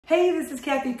Hey, this is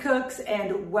Kathy Cooks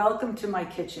and welcome to my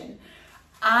kitchen.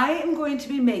 I am going to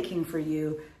be making for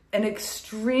you an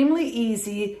extremely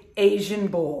easy Asian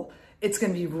bowl. It's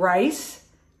going to be rice,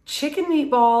 chicken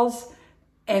meatballs,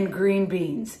 and green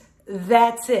beans.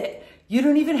 That's it. You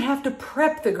don't even have to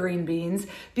prep the green beans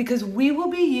because we will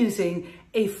be using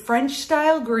a French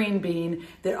style green bean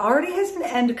that already has an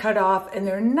end cut off, and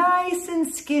they're nice and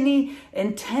skinny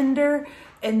and tender,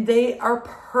 and they are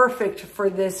perfect for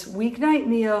this weeknight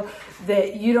meal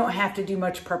that you don't have to do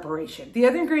much preparation. The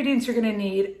other ingredients you're gonna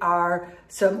need are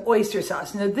some oyster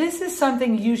sauce. Now this is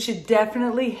something you should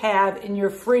definitely have in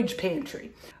your fridge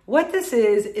pantry. What this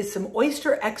is some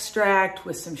oyster extract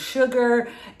with some sugar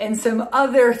and some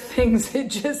other things that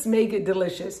just make it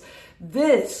delicious.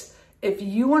 This, if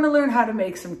you wanna learn how to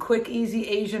make some quick, easy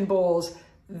Asian bowls,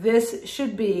 this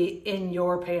should be in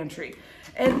your pantry.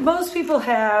 And most people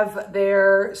have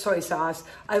their soy sauce.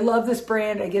 I love this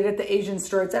brand. I get it at the Asian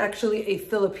store. It's actually a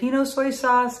Filipino soy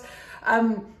sauce.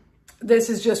 This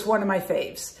is just one of my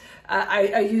faves.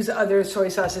 I use other soy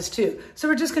sauces too. So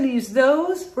we're just gonna use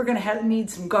those. We're gonna need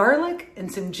some garlic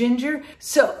and some ginger.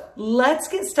 So let's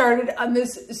get started on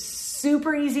this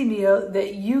super easy meal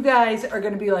that you guys are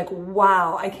gonna be like,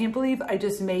 wow, I can't believe I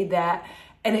just made that.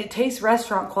 And it tastes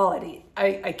restaurant quality.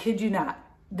 I kid you not.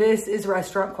 This is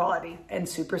restaurant quality and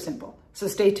super simple. So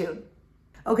stay tuned.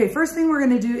 Okay, first thing we're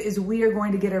gonna do is we are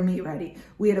going to get our meat ready.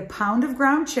 We had a pound of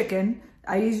ground chicken.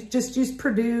 I just used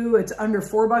Perdue, it's under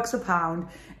 $4 a pound.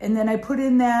 And then I put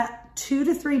in that 2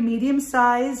 to 3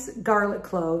 medium-sized garlic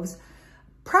cloves,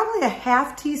 probably a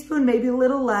half teaspoon, maybe a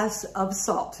little less of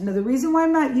salt. Now the reason why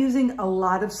I'm not using a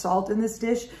lot of salt in this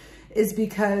dish is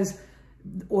because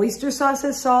oyster sauce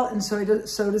has salt and so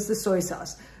does the soy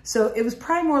sauce. So it was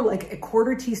probably more like a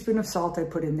 1/4 teaspoon of salt I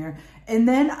put in there. And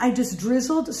then I just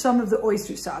drizzled some of the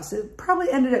oyster sauce. It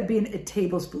probably ended up being a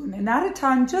tablespoon and not a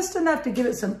ton, just enough to give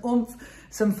it some oomph,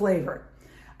 some flavor.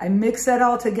 I mix that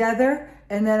all together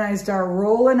and then I start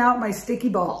rolling out my sticky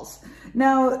balls.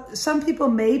 Now, some people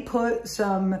may put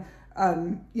some,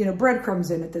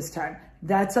 breadcrumbs in at this time.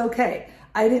 That's okay.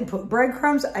 I didn't put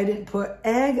breadcrumbs. I didn't put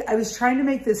egg. I was trying to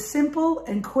make this simple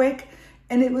and quick,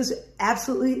 and it was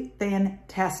absolutely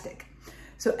fantastic.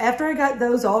 So after I got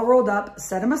those all rolled up,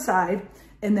 set them aside,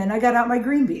 and then I got out my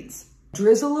green beans.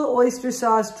 Drizzle a little oyster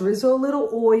sauce, drizzle a little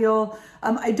oil.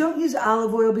 I don't use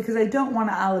olive oil because I don't want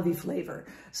an olivey flavor.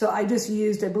 So I just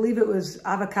used, I believe it was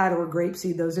avocado or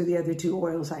grapeseed. Those are the other 2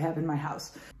 oils I have in my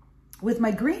house. With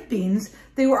my green beans,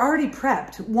 they were already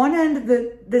prepped. One end,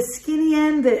 the skinny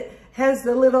end that has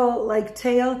the little like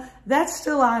tail, that's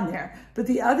still on there. But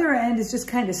the other end is just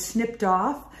kind of snipped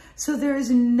off. So there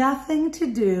is nothing to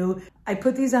do. I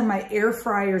put these on my air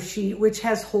fryer sheet, which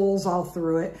has holes all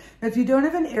through it. Now, if you don't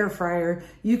have an air fryer,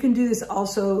 you can do this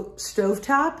also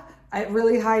stovetop at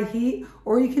really high heat,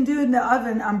 or you can do it in the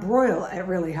oven on broil at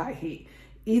really high heat.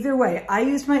 Either way, I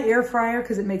use my air fryer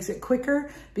because it makes it quicker,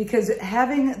 because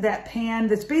having that pan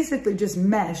that's basically just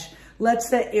mesh lets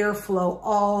that air flow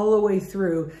all the way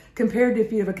through, compared to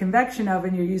if you have a convection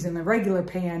oven, you're using the regular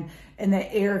pan and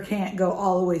the air can't go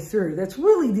all the way through. That's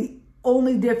really the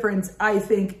only difference, I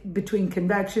think, between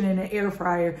convection and an air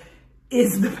fryer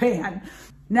is the pan.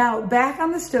 Now, back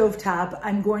on the stovetop,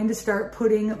 I'm going to start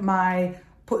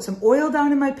put some oil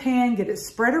down in my pan, get it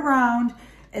spread around,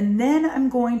 and then I'm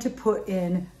going to put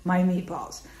in my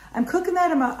meatballs. I'm cooking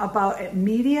that about at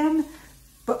medium,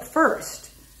 but first,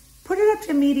 put it up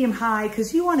to medium high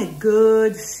because you want a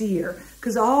good sear,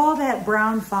 because all that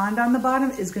brown fond on the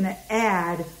bottom is gonna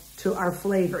add to our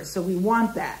flavor. So we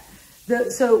want that.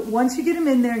 So once you get them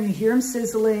in there and you hear them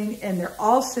sizzling and they're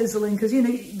all sizzling, because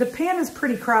the pan is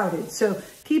pretty crowded. So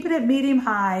keep it at medium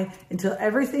high until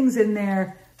everything's in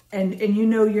there and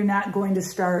you're not going to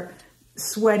start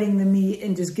sweating the meat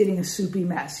and just getting a soupy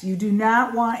mess. You do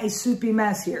not want a soupy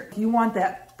mess here. You want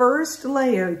that first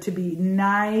layer to be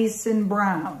nice and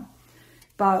brown.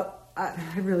 About, I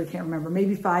really can't remember,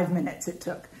 maybe 5 minutes it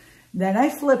took. Then I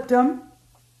flipped them,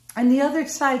 and the other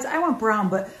sides, I want brown,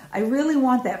 but I really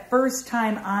want that first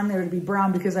time on there to be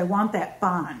brown because I want that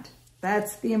bond.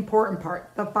 That's the important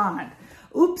part, the bond.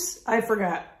 Oops, I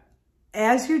forgot.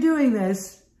 As you're doing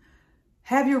this,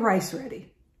 have your rice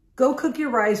ready. Go cook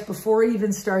your rice before you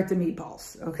even start the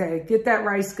meatballs, okay? Get that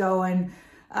rice going.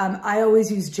 I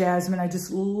always use jasmine. I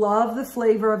just love the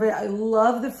flavor of it. I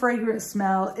love the fragrant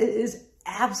smell. It is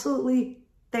absolutely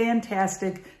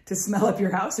fantastic to smell up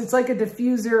your house. It's like a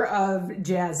diffuser of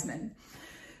jasmine.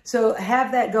 So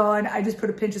have that going. I just put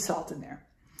a pinch of salt in there.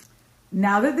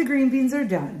 Now that the green beans are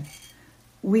done,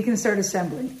 we can start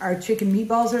assembling. Our chicken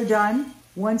meatballs are done.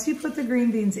 Once you put the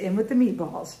green beans in with the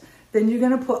meatballs, Then you're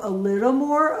gonna put a little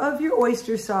more of your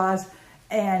oyster sauce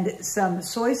and some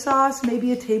soy sauce,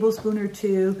 maybe a tablespoon or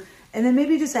two, and then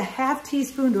maybe just a half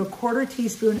teaspoon to a quarter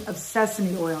teaspoon of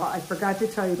sesame oil. I forgot to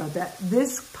tell you about that.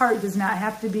 This part does not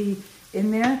have to be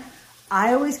in there.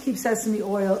 I always keep sesame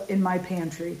oil in my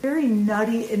pantry. Very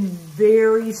nutty and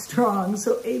very strong,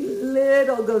 so a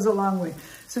little goes a long way.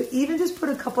 So even just put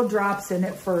a couple drops in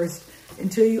it first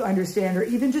until you understand, or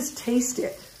even just taste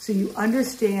it so you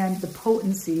understand the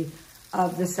potency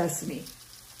of the sesame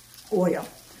oil.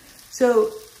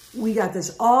 So we got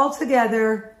this all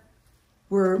together.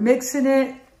 We're mixing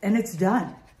it and it's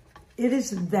done. It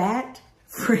is that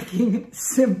freaking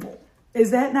simple.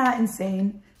 Is that not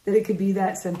insane that it could be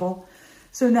that simple?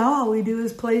 So now all we do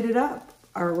is plate it up.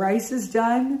 Our rice is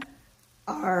done.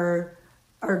 Our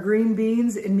green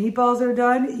beans and meatballs are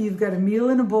done. You've got a meal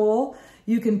in a bowl.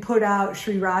 You can put out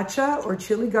sriracha or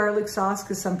chili garlic sauce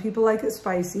because some people like it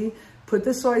spicy. Put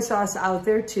the soy sauce out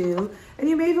there too. And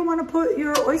you may even want to put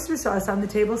your oyster sauce on the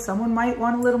table. Someone might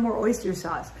want a little more oyster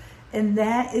sauce. And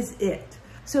that is it.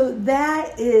 So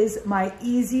that is my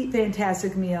easy,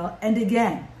 fantastic meal. And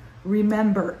again,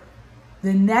 remember,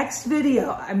 the next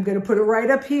video, I'm gonna put it right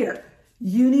up here.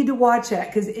 You need to watch that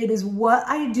because it is what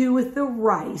I do with the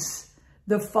rice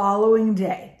the following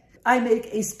day. I make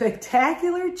a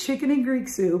spectacular chicken and Greek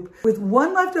soup with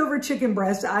one leftover chicken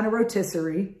breast on a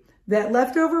rotisserie, that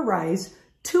leftover rice,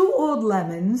 2 old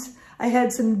lemons. I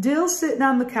had some dill sitting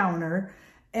on the counter.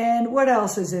 And what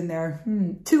else is in there?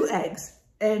 2 eggs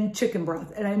and chicken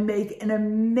broth. And I make an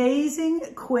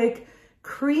amazing, quick,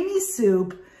 creamy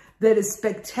soup that is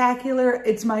spectacular.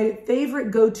 It's my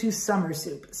favorite go-to summer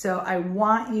soup. So I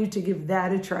want you to give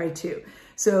that a try too.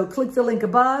 So click the link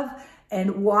above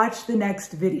and watch the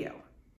next video.